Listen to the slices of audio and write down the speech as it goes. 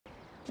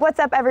What's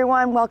up,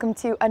 everyone? Welcome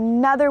to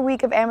another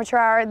week of Amateur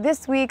Hour.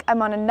 This week,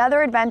 I'm on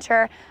another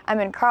adventure. I'm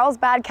in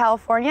Carlsbad,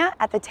 California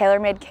at the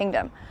TaylorMade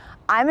Kingdom.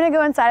 I'm gonna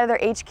go inside of their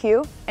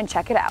HQ and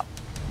check it out.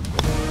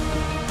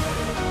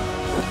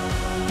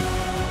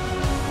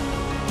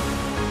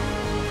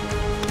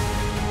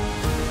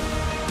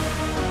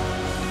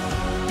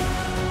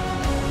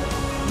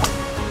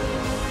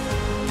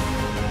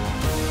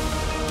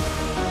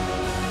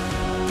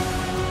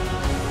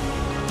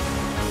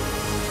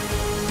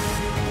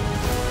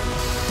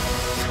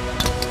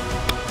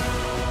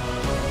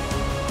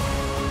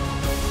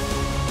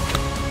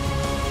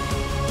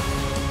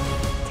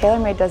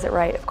 TaylorMade does it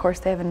right. Of course,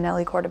 they have a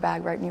Nelly Corda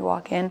bag right when you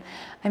walk in.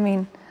 I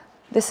mean,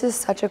 this is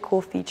such a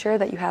cool feature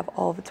that you have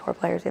all of the tour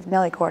players. You have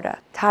Nelly Corda,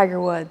 Tiger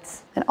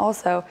Woods, and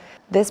also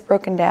this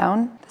broken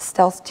down, the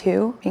Stealth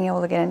 2, being able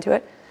to get into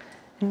it.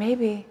 And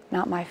maybe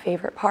not my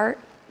favorite part,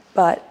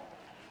 but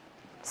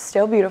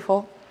still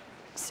beautiful,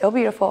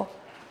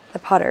 the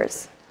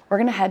putters. We're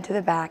gonna head to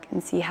the back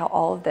and see how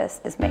all of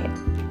this is made.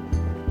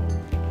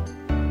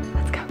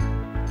 Let's go.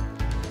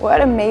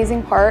 What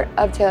amazing part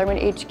of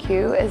TaylorMade HQ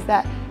is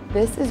that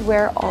this is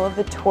where all of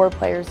the tour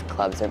players'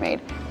 clubs are made.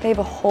 They have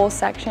a whole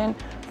section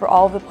for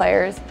all of the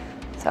players.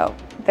 So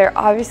they're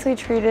obviously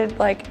treated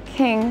like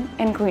king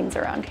and queens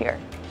around here.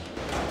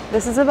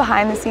 This is a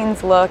behind the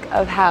scenes look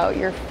of how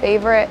your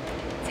favorite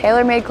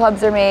TaylorMade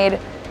clubs are made.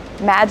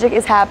 Magic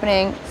is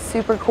happening.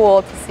 Super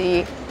cool to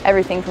see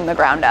everything from the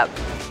ground up.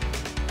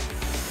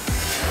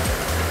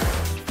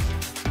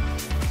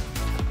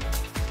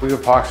 We've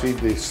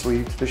epoxied the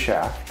sleeve to the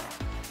shaft,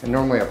 and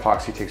normally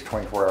epoxy takes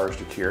 24 hours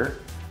to cure.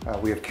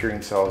 We have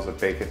curing cells that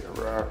bake it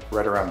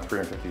right around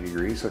 350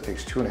 degrees, so it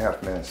takes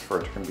 2.5 minutes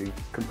for it to be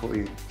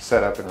completely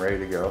set up and ready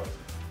to go.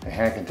 And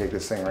Hannah can take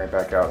this thing right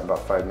back out in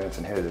about 5 minutes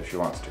and hit it if she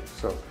wants to.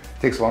 So it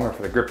takes longer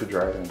for the grip to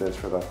dry than it does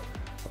for the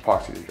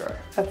epoxy to dry.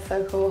 That's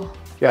so cool.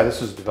 Yeah, this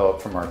was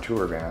developed from our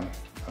tour van.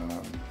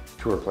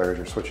 Tour players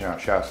are switching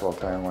out shafts all the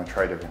time and want to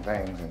try different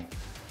things, and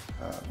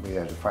we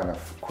had to find a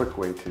quick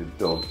way to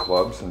build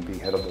clubs and be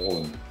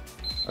hittable in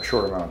a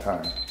short amount of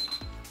time.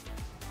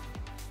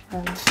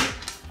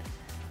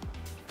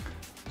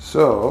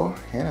 So,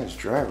 Hannah's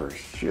driver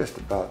is just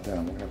about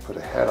done. We're gonna put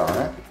a head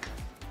on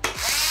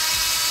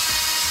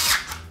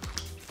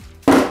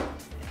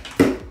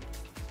it.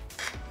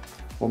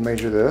 We'll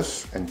measure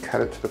this and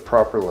cut it to the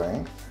proper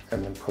length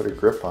and then put a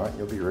grip on it.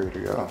 You'll be ready to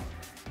go.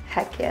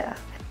 Heck yeah.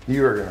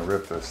 You are gonna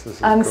rip this. This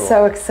is I'm cool.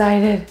 so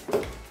excited.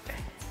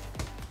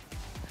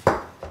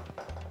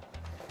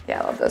 Yeah,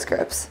 I love those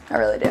grips. I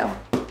really do.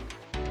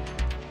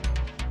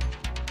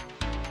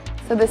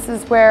 So this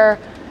is where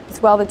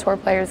as well the tour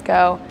players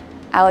go.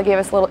 Ali gave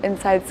us a little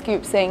inside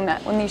scoop saying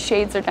that when these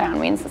shades are down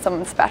means that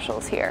someone special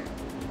is here.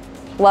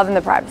 Loving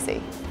the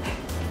privacy.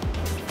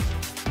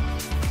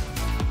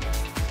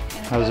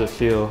 How does it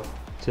feel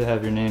to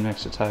have your name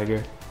next to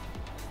Tiger?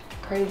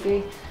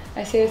 Crazy.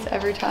 I say this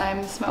every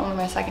time. This is only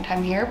my second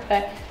time here,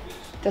 but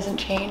it doesn't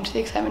change. The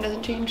excitement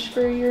doesn't change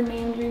for your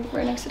name to be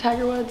right next to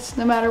Tiger Woods,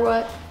 no matter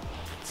what.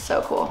 It's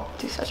so cool.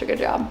 Do such a good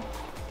job.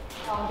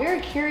 I'm very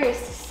curious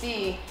to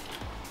see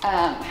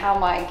how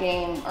my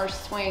game or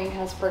swing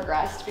has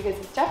progressed, because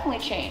it's definitely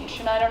changed,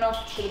 and I don't know if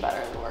it's for the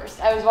better or the worse.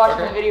 I was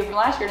watching the video from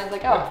last year and I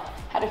was like, oh,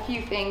 had a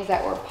few things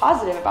that were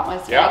positive about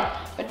my swing,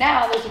 but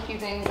now there's a few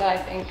things that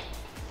I think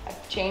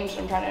I've changed.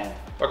 I'm trying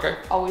to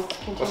always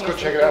continue. Let's go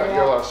check it out. You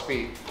got a lot of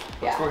speed.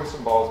 Let's go hit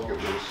some balls and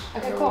get loose. Okay,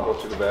 and then cool. We'll go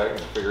through the bag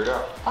and figure it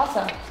out.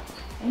 Awesome.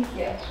 Thank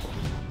you.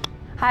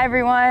 Hi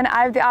everyone.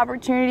 I have the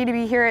opportunity to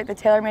be here at the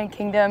TaylorMade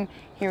Kingdom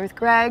here with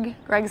Greg.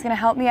 Greg's gonna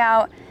help me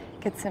out,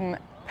 get some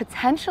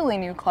potentially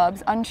new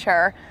clubs,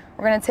 unsure.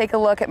 We're gonna take a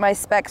look at my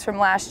specs from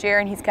last year,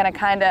 and he's gonna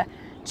kinda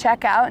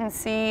check out and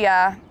see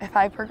if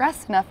I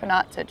progressed enough or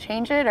not to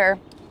change it or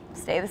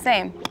stay the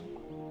same.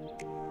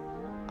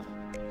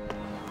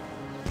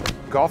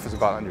 Golf is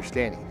about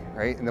understanding,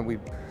 right? And then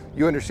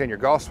you understand your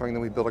golf swing,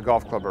 then we build a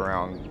golf club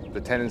around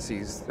the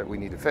tendencies that we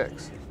need to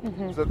fix.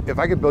 So if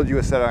I could build you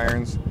a set of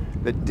irons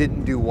that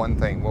didn't do one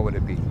thing, what would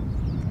it be?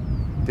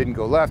 Didn't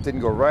go left,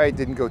 didn't go right,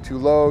 didn't go too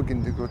low,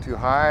 didn't go too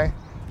high.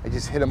 I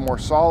just hit them more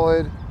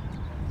solid.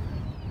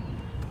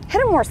 Hit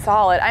them more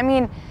solid. I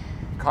mean,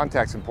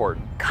 contact's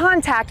important.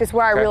 Contact is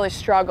where I really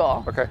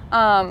struggle. Okay.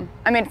 I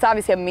mean, it's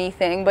obviously a me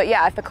thing, but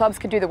yeah, if the clubs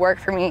could do the work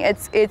for me,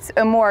 it's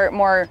a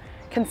more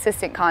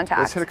consistent contact.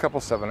 Let's hit a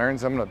couple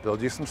 7-irons. I'm gonna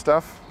build you some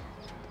stuff.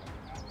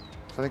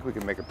 So I think we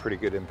can make a pretty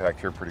good impact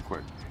here pretty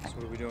quick. So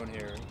what are we doing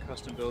here?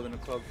 Custom building a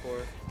club for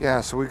it?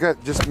 Yeah, so we've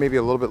got just maybe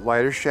a little bit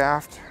lighter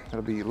shaft.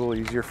 That'll be a little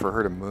easier for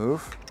her to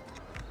move.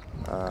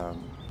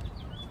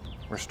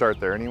 We'll start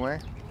there anyway.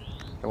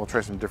 Then we'll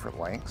try some different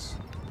lengths.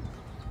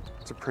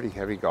 It's a pretty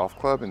heavy golf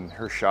club, and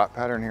her shot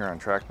pattern here on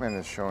TrackMan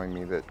is showing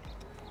me that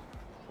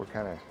we're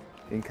kind of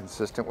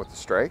inconsistent with the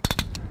strike.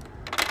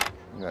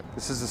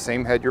 This is the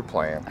same head you're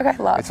playing. Okay,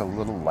 love. It's a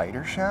little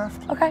lighter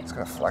shaft. Okay. It's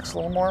gonna flex a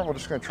little more. We're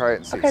just gonna try it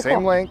and see. Okay, same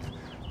cool. length,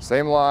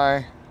 same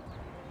lie.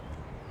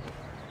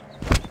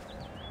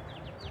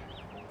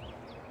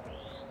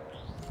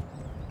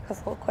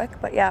 That's a little quick,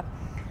 but yeah.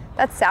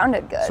 That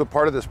sounded good. So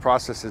part of this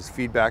process is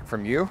feedback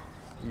from you.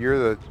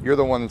 You're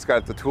the one that's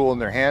got the tool in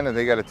their hand, and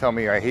they got to tell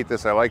me, I hate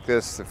this, I like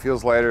this, it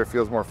feels lighter, it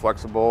feels more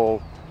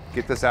flexible.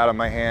 Get this out of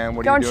my hand.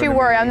 What are you doing? Don't you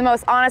worry, I'm the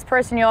most honest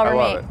person you'll ever meet.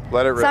 I love it.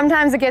 Let it rip.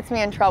 Sometimes it gets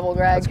me in trouble,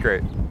 Greg. That's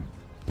great.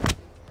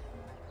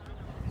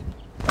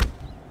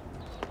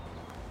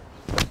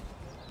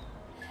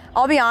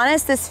 I'll be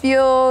honest, this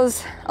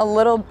feels a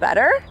little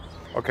better.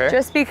 Okay.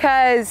 Just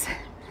because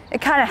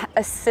it kind of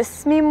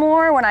assists me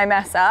more when I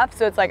mess up.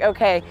 So it's like,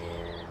 okay,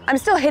 I'm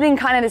still hitting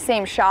kind of the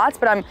same shots,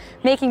 but I'm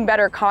making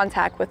better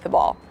contact with the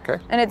ball.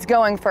 Okay. And it's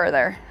going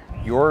further.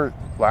 Your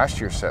last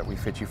year's set we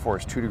fit you for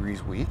is 2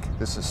 degrees weak.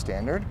 This is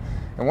standard.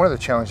 And one of the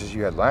challenges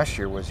you had last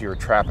year was you were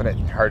trapping it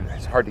and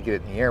it's hard to get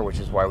it in the air, which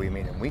is why we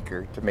made it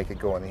weaker, to make it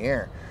go in the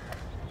air.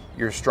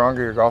 You're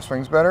stronger, your golf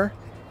swing's better,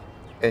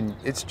 and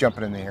it's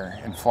jumping in the air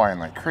and flying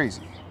like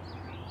crazy.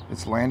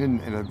 It's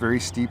landing at a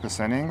very steep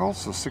ascent angle,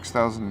 so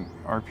 6,000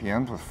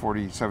 RPMs with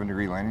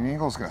 47-degree landing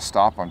angle is going to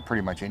stop on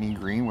pretty much any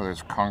green, whether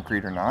it's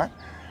concrete or not.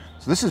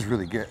 So this is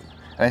really good.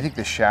 And I think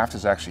the shaft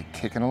is actually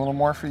kicking a little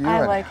more for you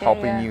and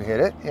helping you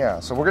hit it. Yeah,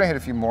 so we're going to hit a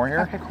few more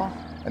here. Okay, cool.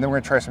 And then we're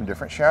going to try some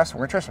different shafts. We're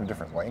going to try some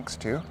different lengths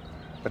too.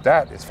 But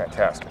that is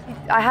fantastic.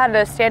 I had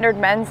a standard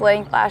men's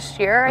length last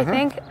year, I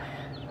think.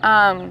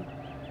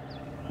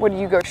 Would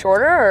you go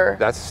shorter or?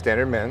 That's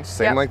standard men's,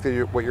 same length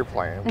as what you're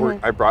playing.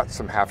 I brought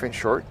some 1/2 inch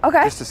short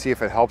just to see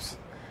if it helps.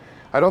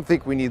 I don't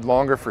think we need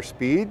longer for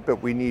speed,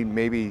 but we need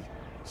maybe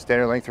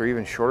standard length or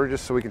even shorter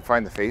just so we can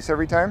find the face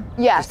every time.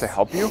 Yes. Just to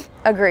help you.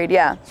 Agreed,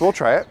 yeah. So we'll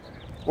try it.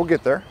 We'll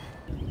get there.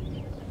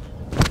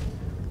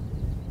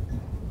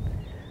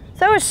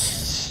 So it was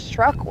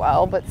struck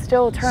well, but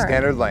still turned.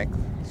 Standard length.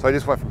 So I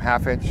just went from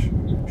 1/2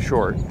 inch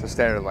short to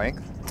standard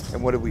length.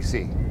 And what did we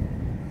see?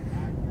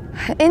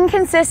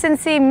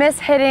 Inconsistency,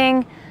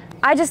 mishitting.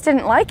 I just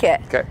didn't like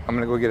it. Okay, I'm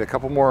gonna go get a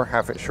couple more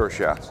 1/2 inch short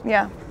shafts.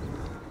 Yeah.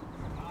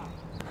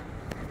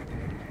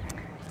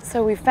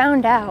 So we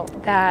found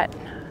out that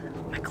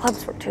my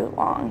clubs were too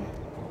long.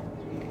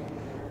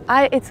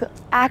 It's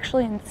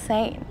actually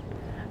insane.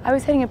 I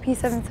was hitting a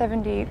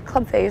P770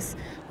 club face,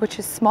 which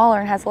is smaller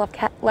and has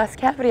less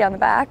cavity on the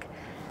back,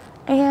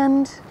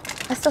 and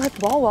I still hit the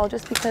ball well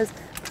just because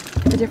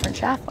of the different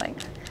shaft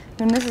length.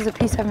 And this is a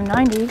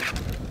P790.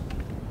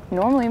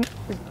 Normally,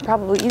 it's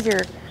probably easier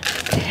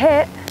to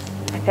hit,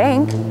 I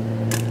think,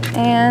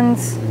 and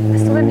I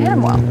still didn't hit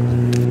them well.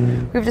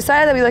 We've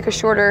decided that we like a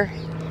shorter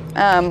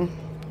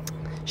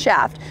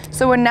shaft.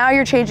 So when now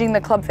you're changing the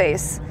club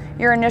face,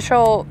 your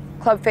initial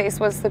club face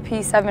was the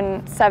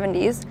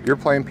P770s. You're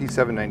playing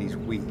P790s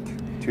weak,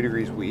 2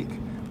 degrees weak,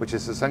 which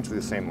is essentially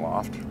the same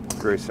loft,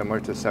 very similar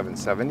to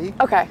 770.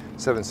 Okay.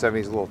 770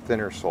 is a little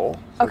thinner sole,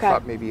 so I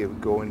thought maybe it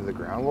would go into the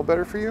ground a little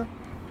better for you.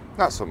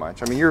 Not so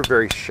much. I mean, you're a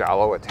very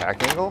shallow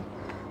attack angle,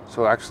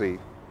 so actually,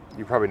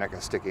 you're probably not gonna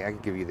stick it. I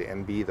could give you the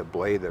MB, the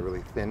blade, the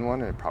really thin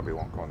one, and it probably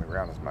won't go on the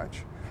ground as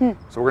much.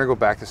 So we're gonna go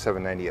back to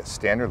 790 at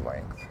standard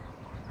length,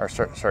 or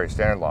sorry,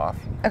 standard loft,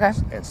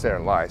 and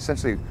standard lie.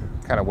 Essentially,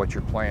 kind of what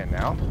you're playing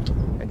now,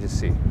 and just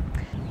see.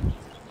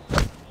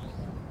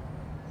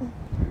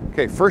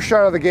 Okay, first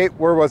shot out of the gate,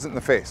 where was it in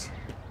the face?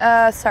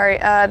 Sorry,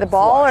 the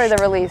ball or the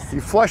release?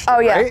 You flushed it,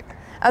 right?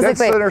 I was Dead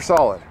like, center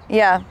solid.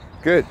 Yeah.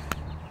 Good.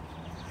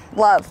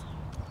 Love.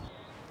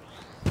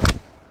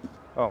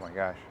 Oh my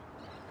gosh.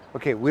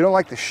 Okay, we don't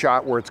like the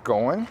shot where it's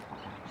going,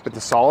 but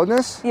the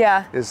solidness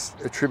is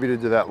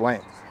attributed to that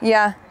length.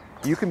 Yeah.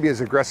 You can be as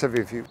aggressive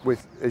as you want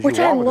with this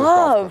golf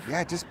club.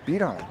 Yeah, just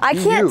beat on it. I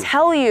can't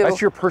tell you.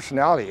 That's your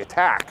personality.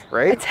 Attack,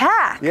 right?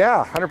 Attack.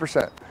 Yeah,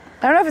 100%.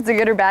 I don't know if it's a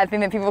good or bad thing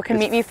that people can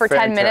meet me for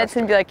 10 minutes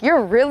and be like,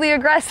 you're really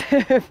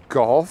aggressive.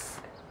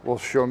 Golf will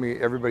show me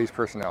everybody's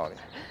personality.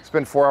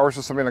 Spend 4 hours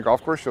with somebody on a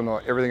golf course, you'll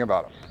know everything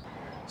about them.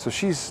 So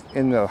she's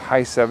in the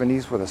high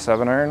 70s with a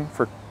 7-iron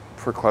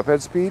for club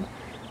head speed,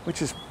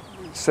 which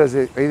says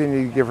that either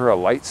need to give her a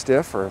light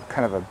stiff or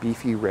kind of a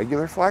beefy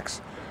regular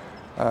flex.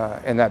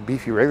 And that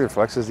beefy regular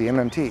flex is the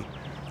MMT.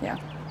 Yeah.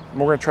 And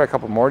we're gonna try a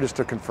couple more just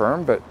to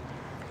confirm, but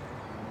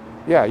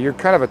yeah, you're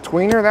kind of a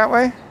tweener that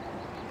way.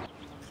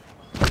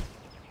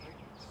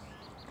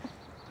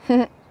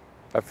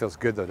 That feels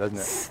good though, doesn't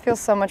it? Feels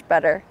so much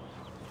better.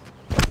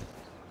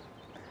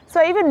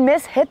 So I even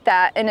hit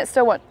that and it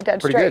still went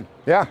dead straight. Pretty good,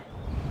 yeah.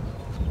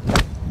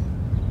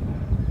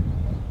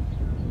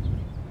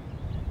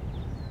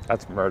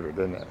 That's murdered,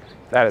 isn't it?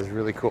 That is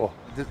really cool.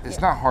 It's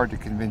not hard to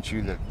convince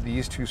you that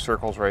these two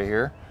circles right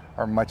here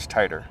are much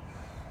tighter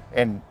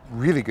and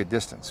really good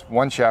distance.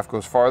 One shaft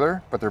goes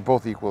farther, but they're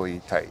both equally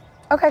tight.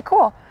 Okay,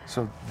 cool.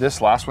 So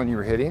this last one you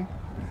were hitting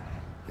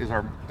is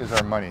our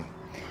money.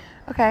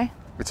 Okay.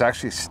 It's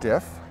actually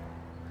stiff.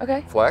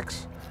 Okay.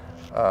 Flex.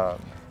 So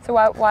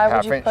why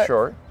would you 1/2 inch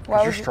short?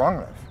 Because you're strong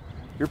enough.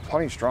 You're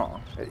plenty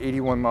strong. At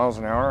 81 miles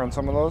an hour on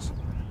some of those.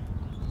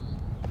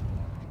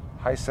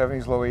 High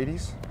 70s, low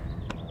 80s.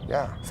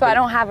 Yeah. So I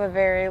don't have a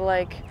very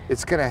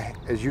It's gonna,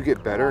 as you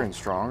get better and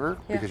stronger,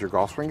 because your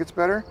golf swing gets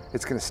better,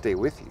 it's gonna stay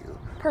with you.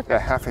 Perfect.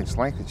 That half-inch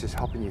length is just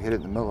helping you hit it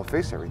in the middle of the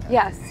face every time.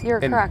 Yes, you're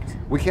correct.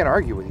 We can't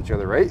argue with each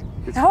other, right?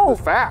 It's No.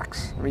 the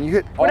facts. I mean, you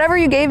hit whatever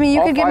you gave me.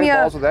 You could give me all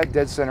 5 balls with that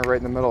dead center right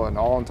in the middle and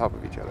all on top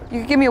of each other. You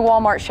could give me a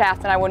Walmart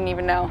shaft and I wouldn't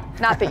even know.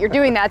 Not that you're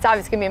doing that. It's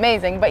obviously gonna be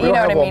amazing, but you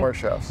know what I mean. Walmart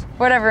shafts.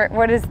 Whatever.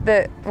 What is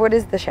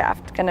the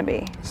shaft gonna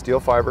be? Steel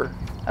fiber.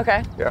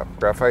 Okay. Yeah,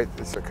 graphite.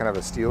 It's a kind of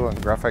a steel and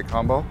graphite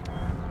combo.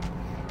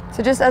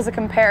 So just as a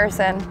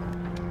comparison,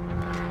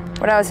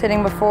 what I was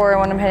hitting before and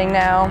what I'm hitting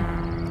now.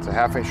 It's a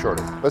half-inch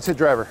shorter. Let's hit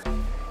driver.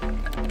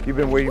 You've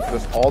been waiting for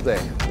this all day.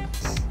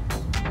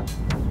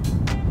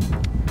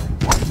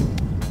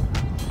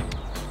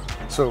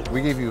 So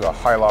we gave you a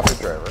high lofted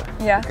driver.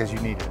 Yeah. Because you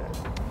needed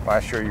it.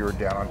 Last year you were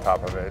down on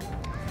top of it.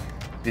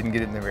 Didn't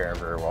get it in the air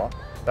very well.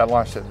 That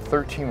launched at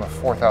 13 with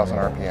 4,000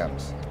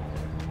 RPMs.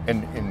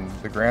 And in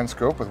the grand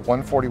scope with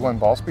 141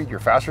 ball speed, you're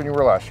faster than you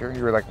were last year.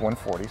 You were like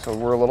 140, so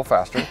we're a little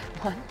faster.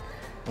 And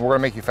we're gonna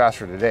make you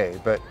faster today,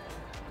 but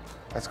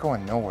that's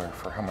going nowhere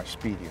for how much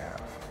speed you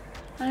have.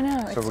 I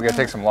know. So we're gonna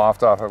take some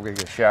loft off. We're gonna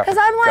get a shaft. Because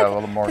I'm got a like,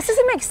 little more. this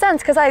doesn't make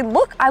sense. Because I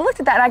looked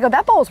at that and I go,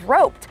 that ball's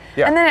roped.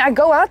 Yeah. And then I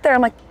go out there, I'm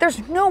like, there's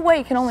no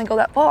way it can only go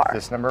that far.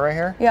 This number right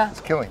here, yeah,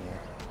 it's killing you.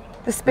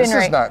 The spin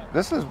rate.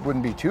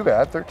 Wouldn't be too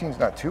bad. 13's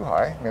not too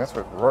high. I mean, that's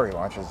what Rory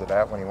launches it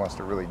at when he wants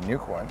to really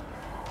nuke one.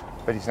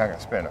 But he's not gonna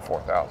spin at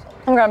 4,000.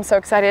 Oh my God, I'm so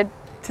excited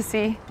to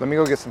see. Let me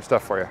go get some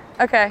stuff for you.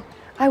 Okay.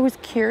 I was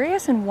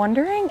curious and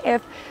wondering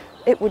if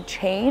it would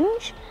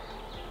change.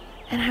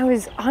 And I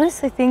was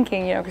honestly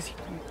thinking, you know, because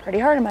I'm pretty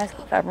hard on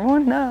myself,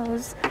 everyone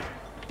knows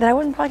that I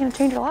wasn't probably gonna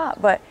change a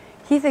lot, but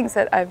he thinks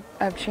that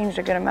I've changed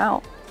a good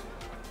amount.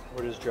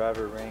 Where does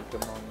driver rank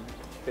among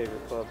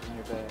favorite clubs in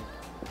your bag?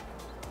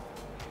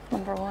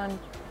 Number 1.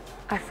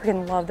 I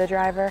freaking love the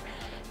driver.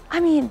 I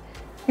mean,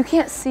 you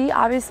can't see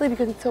obviously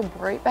because it's so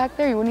bright back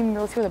there, you wouldn't even be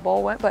able to see where the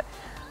ball went, but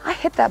I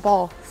hit that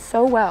ball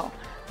so well.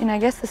 And I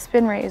guess the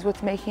spin rate is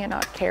what's making it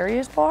not carry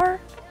as far.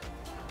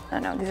 I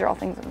don't know, these are all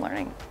things I'm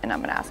learning, and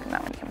I'm gonna ask him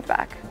that when he comes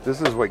back.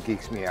 This is what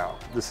geeks me out.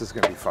 This is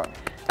gonna be fun.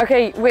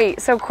 Okay, wait,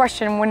 so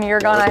question, when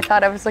you're gone, I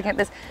thought I was looking at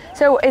this.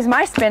 So is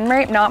my spin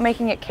rate not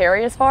making it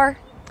carry as far?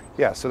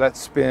 Yeah, so that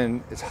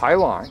spin, it's high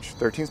launch,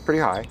 13's pretty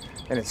high,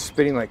 and it's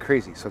spinning like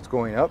crazy. So it's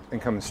going up and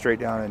coming straight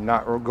down and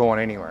not going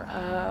anywhere.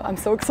 I'm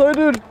so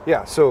excited.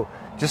 Yeah, so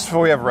just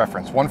so we have a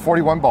reference,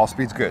 141 ball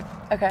speed's good.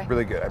 Okay.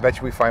 Really good. I bet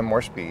you we find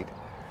more speed.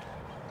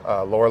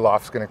 Lower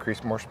loft's gonna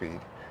increase more speed.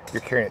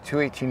 You're carrying at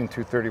 218 and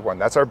 231.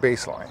 That's our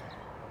baseline.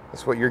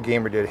 That's what your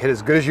gamer did. Hit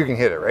as good as you can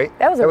hit it, right?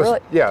 That was really...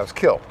 Yeah, it was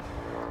kill.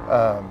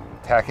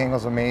 Tack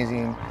angle's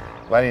amazing.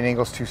 Landing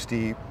angle's too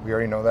steep. We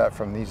already know that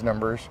from these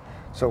numbers.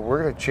 So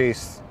we're gonna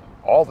chase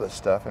all this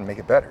stuff and make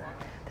it better.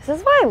 This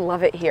is why I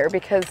love it here,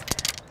 because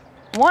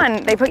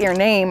 1, they put your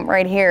name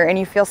right here and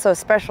you feel so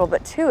special,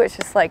 but 2, it's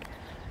just like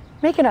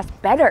making us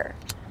better.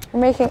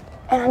 You're making,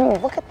 and I mean,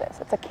 look at this.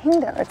 It's a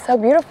kingdom. It's so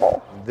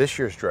beautiful. This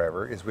year's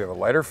driver is we have a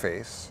lighter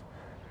face,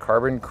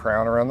 carbon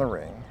crown around the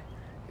ring.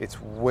 It's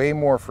way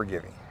more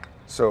forgiving.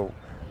 So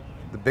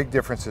the big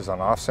difference is on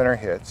off-center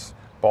hits,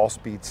 ball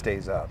speed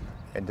stays up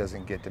and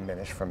doesn't get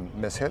diminished from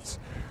mishits.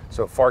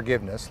 So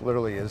forgiveness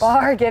literally is...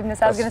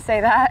 Forgiveness, I was gonna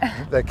say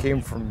that. That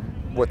came from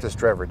what this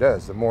driver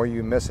does. The more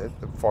you miss it,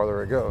 the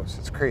farther it goes.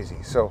 It's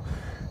crazy. So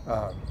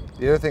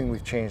the other thing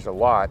we've changed a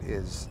lot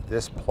is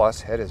this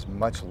plus head is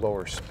much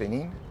lower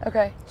spinning.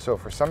 Okay. So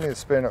for somebody that's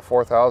spinning at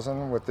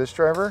 4,000 with this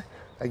driver,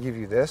 I give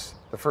you this,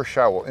 the first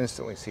shot will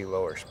instantly see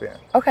lower spin.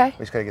 Okay.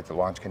 We just gotta get the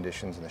launch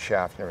conditions and the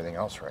shaft and everything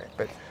else right.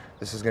 But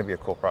this is gonna be a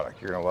cool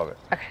product. You're gonna love it.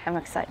 Okay, I'm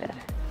excited.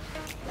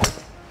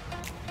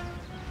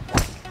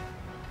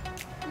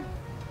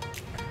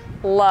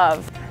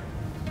 Love.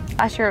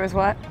 Last year it was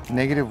what?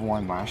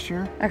 -1 last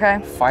year. Okay.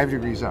 5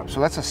 degrees up. So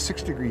that's a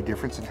 6-degree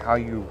difference in how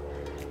you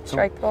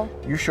strike the ball.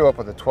 You show up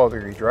with a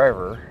 12-degree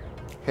driver,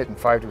 hitting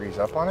 5 degrees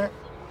up on it,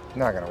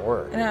 not gonna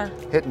work. Yeah.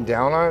 Hitting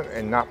down on it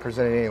and not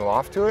presenting any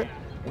loft to it,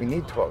 we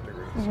need 12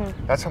 degrees.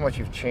 That's how much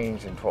you've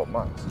changed in 12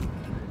 months.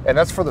 And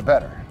that's for the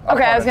better.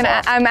 Okay,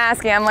 I'm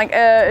asking, I'm like,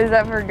 is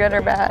that for good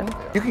or bad?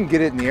 You can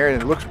get it in the air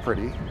and it looks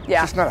pretty.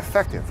 Yeah. It's just not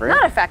effective, right?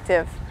 Not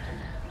effective.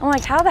 I'm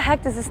like, how the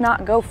heck does this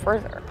not go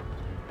further?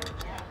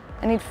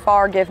 I need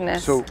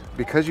forgiveness. So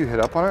because you hit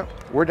up on it,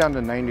 we're down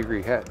to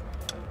 9-degree head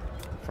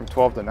from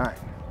 12 to 9.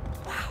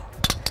 Wow.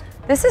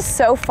 This is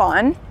so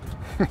fun.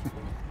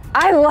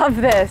 I love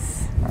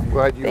this. I'm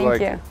glad you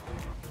like it. Thank you.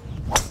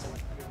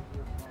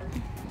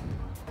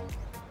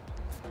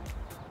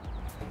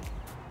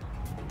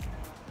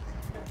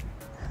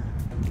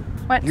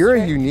 You're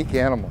a unique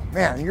animal.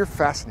 Man, you're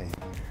fascinating.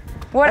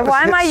 Why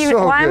am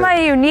I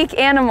a unique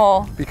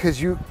animal?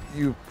 Because you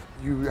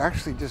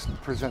actually just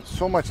present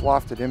so much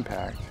lofted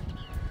impact.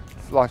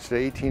 It's launched at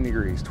 18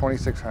 degrees,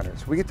 2,600.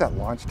 So we get that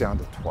launch down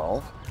to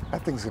 12,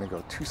 that thing's gonna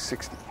go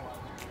 260.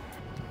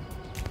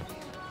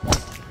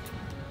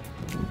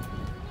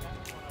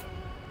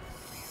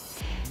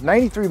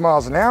 $93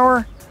 miles an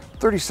hour,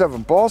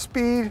 37 ball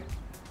speed.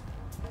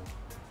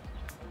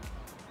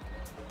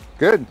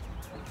 Good.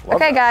 Love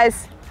okay, that.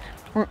 guys,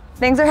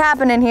 things are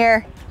happening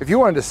here. If you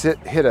wanted to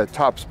hit a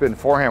top spin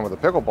forehand with a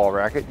pickleball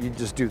racket, you'd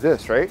just do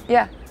this, right?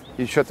 Yeah.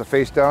 You shut the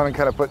face down and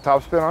kind of put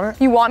topspin on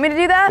it. You want me to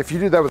do that? If you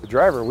did that with the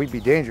driver, we'd be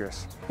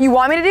dangerous. You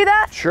want me to do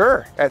that?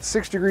 Sure. At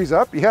 6 degrees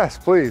up, yes,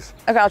 please.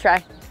 Okay, I'll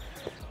try.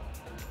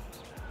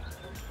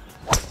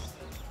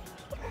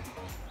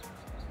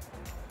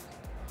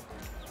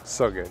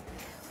 So good.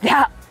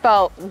 That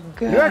felt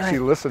good. You actually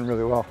listen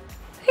really well.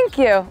 Thank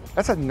you.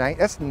 That's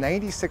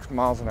 96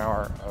 miles an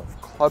hour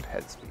of club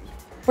head speed.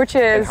 Which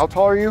And is how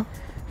tall are you?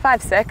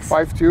 5'6".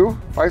 5'2",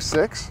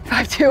 5'6".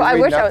 5'2". I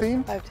wish I was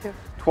 5'2".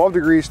 12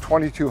 degrees,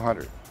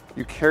 2,200.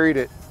 You carried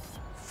it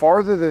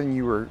farther than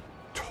you were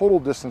total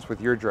distance with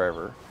your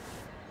driver,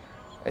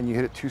 and you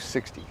hit it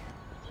 260.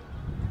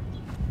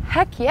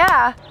 Heck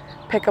yeah.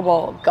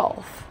 Pickable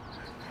golf.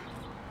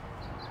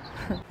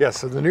 Yeah,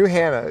 so the new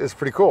Hannah is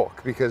pretty cool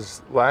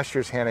because last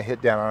year's Hannah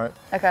hit down on it.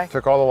 Okay.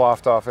 Took all the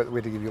loft off it. We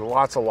had to give you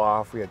lots of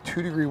loft. We had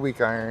 2-degree weak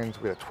irons.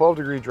 We had a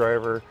 12-degree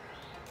driver.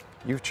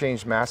 You've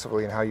changed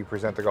massively in how you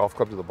present the golf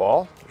club to the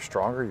ball. You're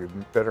stronger, you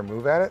better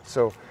move at it.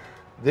 So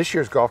this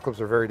year's golf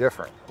clubs are very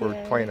different.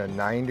 We're playing a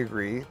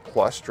 9-degree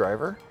plus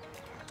driver.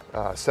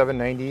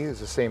 790 is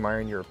the same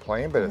iron you're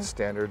playing, but it's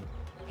standard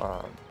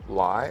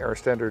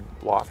standard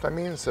loft,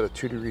 instead of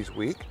 2 degrees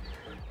weak.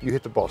 You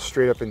hit the ball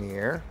straight up in the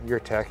air. You're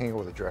attacking it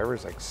with a driver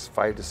is like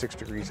 5 to 6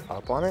 degrees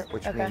up on it,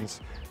 which means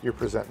you're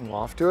presenting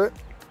loft to it.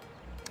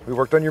 We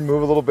worked on your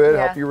move a little bit,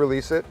 help you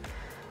release it.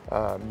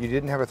 You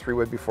didn't have a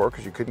 3-wood before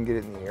because you couldn't get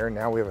it in the air.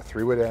 Now we have a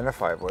 3-wood and a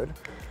 5-wood.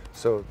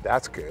 So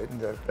that's good.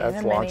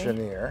 That's launching in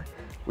the air.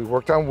 We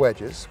worked on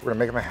wedges. We're gonna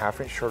make them a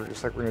 1/2 inch shorter,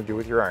 just like we're gonna do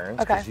with your irons,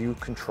 because you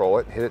control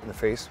it and hit it in the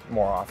face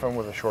more often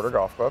with a shorter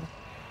golf club.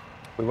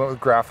 We went with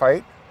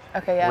graphite.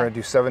 Okay, yeah. We're gonna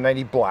do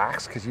 790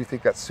 blacks because you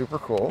think that's super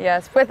cool.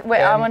 Yes,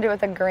 I want to do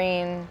it with a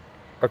green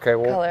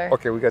color.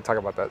 Okay, we gotta talk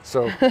about that.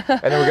 So,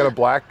 and then we got a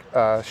black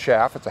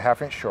shaft. It's a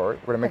 1/2 inch short.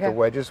 We're gonna make the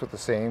wedges with the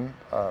same.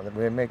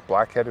 We make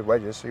black-headed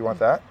wedges. So you want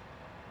that,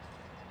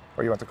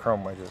 or you want the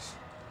chrome wedges?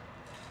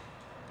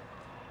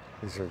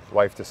 These are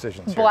life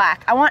decisions.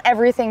 Black. I want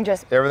everything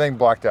everything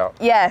blacked out.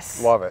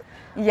 Yes. Love it.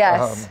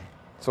 Yes.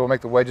 So we'll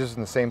make the wedges in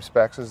the same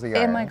specs as the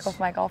irons. In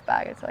my golf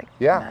bag. It's like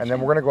and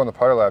then we're gonna go in the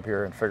putter lab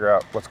here and figure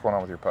out what's going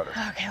on with your putter.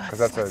 Okay,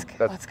 let's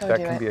go that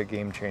do can it. be a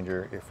game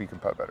changer if we can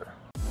putt better.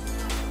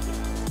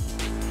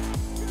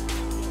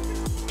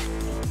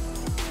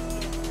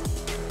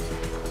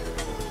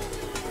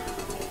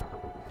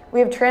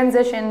 We have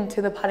transitioned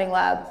to the putting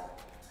lab.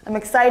 I'm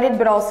excited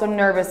but also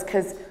nervous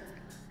because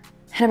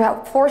in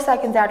about 4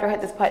 seconds after I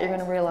hit this putt, you're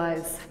gonna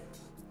realize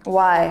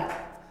why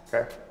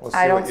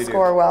I don't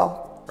score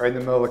well. Right in the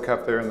middle of the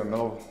cup there, in the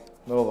middle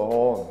of the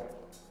hole.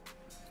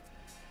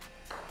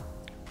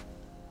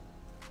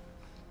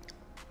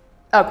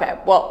 Okay,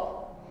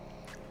 well,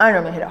 I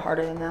normally hit it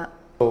harder than that.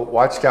 So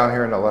watch down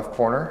here in the left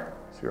corner.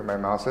 See where my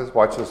mouse is?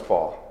 Watch this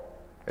ball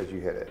as you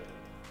hit it.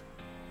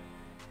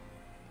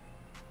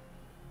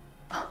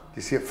 Do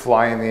you see it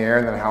fly in the air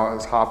and then how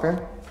it's hopping?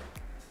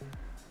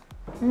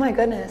 Oh my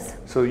goodness.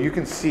 So you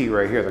can see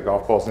right here, the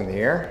golf ball's in the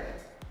air.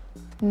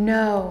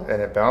 No.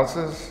 And it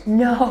bounces.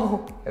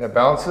 No. And it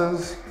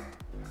bounces.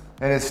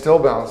 And it's still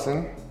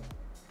bouncing.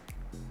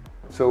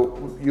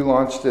 So you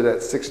launched it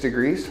at 6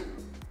 degrees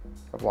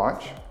of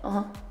launch.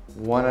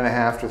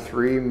 1.5 to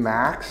 3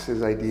 max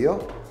is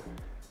ideal.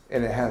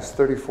 And it has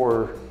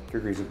 34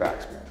 degrees of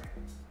backspin.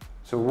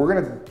 So we're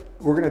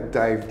gonna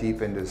dive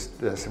deep into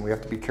this, and we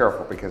have to be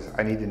careful because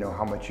I need to know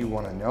how much you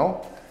want to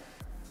know,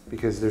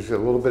 because there's a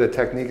little bit of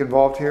technique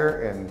involved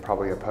here and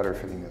probably a putter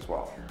fitting as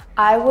well.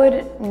 I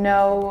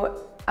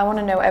want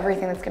to know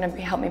everything that's going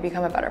to help me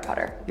become a better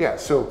putter. Yeah,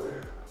 so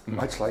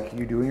much like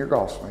you do in your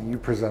golf swing, you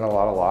present a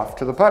lot of loft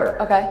to the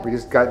putter. Okay. We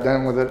just got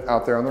done with it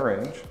out there on the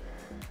range.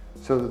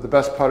 So the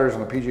best putters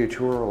on the PGA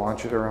Tour will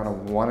launch it around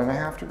a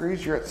 1.5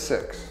 degrees, you're at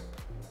 6.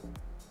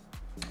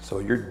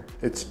 So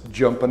it's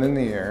jumping in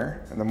the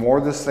air, and the more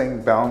this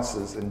thing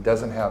bounces and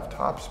doesn't have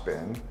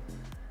topspin,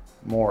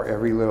 more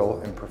every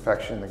little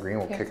imperfection in the green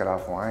will kick it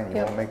off line and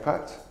you won't make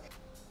putts.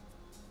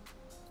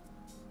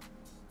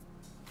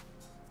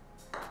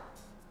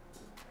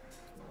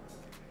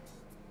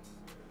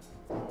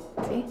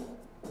 See?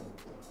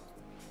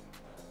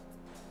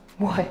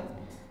 What?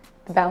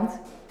 The bounce?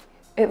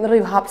 It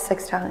literally hopped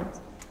 6 times.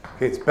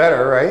 Okay, it's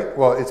better, right?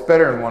 Well, it's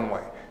better in one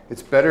way.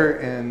 It's better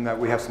in that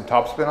we have some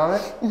topspin on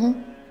it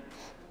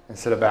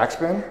instead of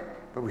backspin,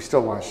 but we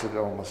still launched it at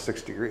almost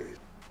 6 degrees.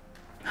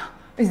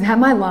 Is that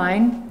my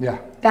line? Yeah.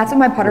 That's what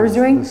my putter was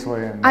doing? This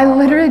way and I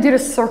literally did a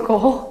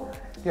circle.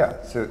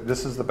 Yeah, so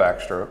this is the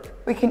backstroke.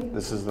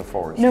 This is the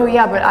forward stroke. No,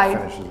 yeah, but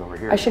finishes over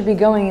here. I should be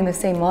going in the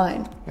same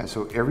line. Yeah,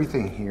 so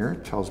everything here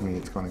tells me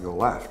it's going to go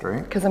left,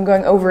 right? Because I'm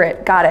going over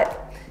it. Got it.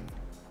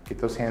 Get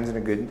those hands in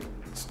a good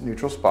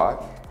neutral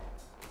spot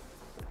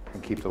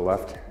and keep the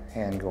left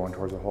hand going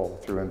towards the hole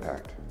through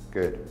impact.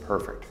 Good,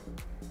 perfect.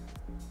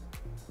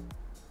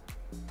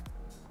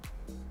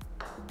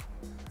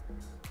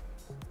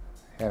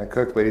 Hannah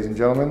Cook, ladies and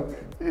gentlemen,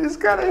 you just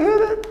gotta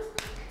hit it.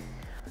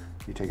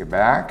 You take it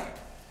back,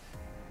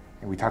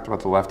 and we talked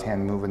about the left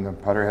hand moving the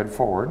putter head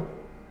forward.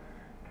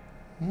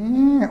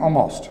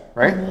 Almost,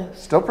 right?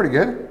 Still pretty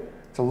good.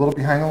 It's a little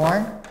behind the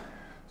line.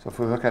 So if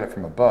we look at it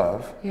from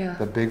above, yeah,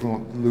 the big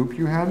loop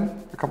you had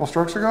a couple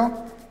strokes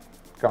ago,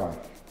 gone.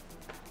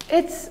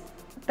 It's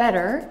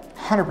better.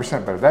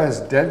 100% better. That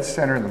is dead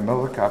center in the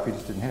middle of the cup. You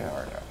just didn't hit it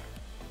hard enough.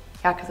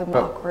 Yeah, because I'm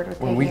awkward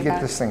with when we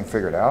get this thing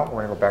figured out,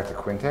 we're gonna go back to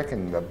Quintic,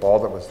 and the ball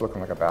that was looking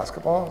like a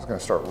basketball is gonna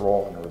start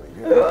rolling really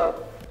good.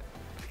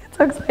 I'm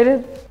so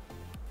excited.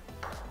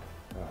 Oh,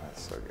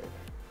 that's so good.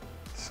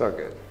 So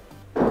good.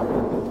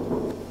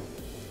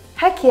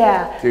 Heck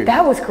yeah, dude,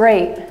 that was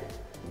great.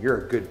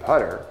 You're a good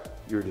putter,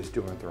 you're just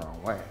doing it the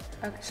wrong way.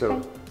 Okay.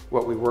 So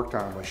what we worked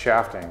on was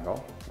shaft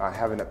angle, not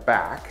having it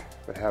back,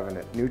 but having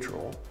it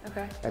neutral.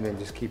 Okay. And then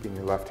just keeping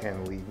your left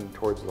hand leading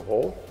towards the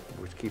hole,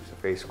 which keeps the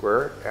face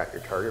square at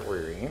your target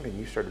where you're aimed, and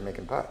you started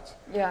making putts.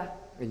 Yeah.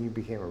 And you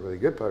became a really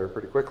good putter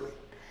pretty quickly,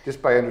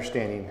 just by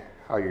understanding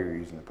how you're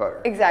using the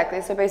putter.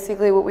 Exactly, so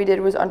basically what we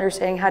did was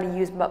understanding how to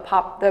use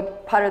the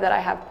putter that I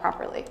have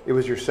properly. It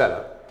was your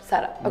setup.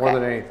 Setup, more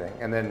than anything.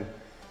 And then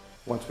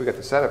once we got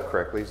the setup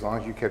correctly, as long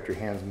as you kept your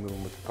hands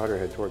moving with the putter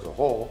head towards the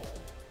hole,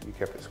 you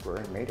kept it square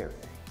and made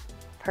everything.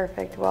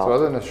 Perfect, well. So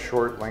other than a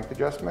short length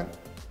adjustment,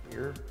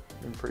 you're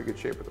in pretty good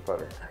shape with the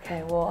putter.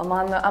 Okay, well,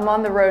 I'm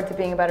on the road to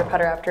being a better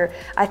putter after.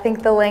 I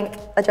think the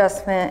length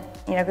adjustment,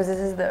 you know, because this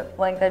is the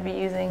length I'd be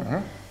using.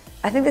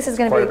 I think this is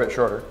gonna be quite a bit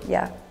shorter.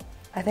 Yeah,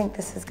 I think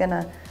this is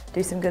gonna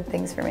do some good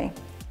things for me.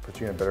 Put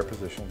you in a better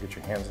position, get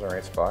your hands in the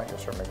right spot, you'll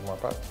start making more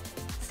putts.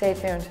 Stay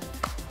tuned.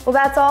 Well,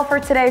 that's all for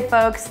today,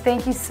 folks.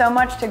 Thank you so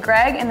much to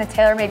Greg and the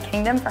TaylorMade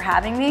Kingdom for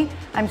having me.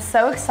 I'm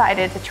so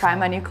excited to try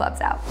my new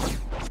clubs out.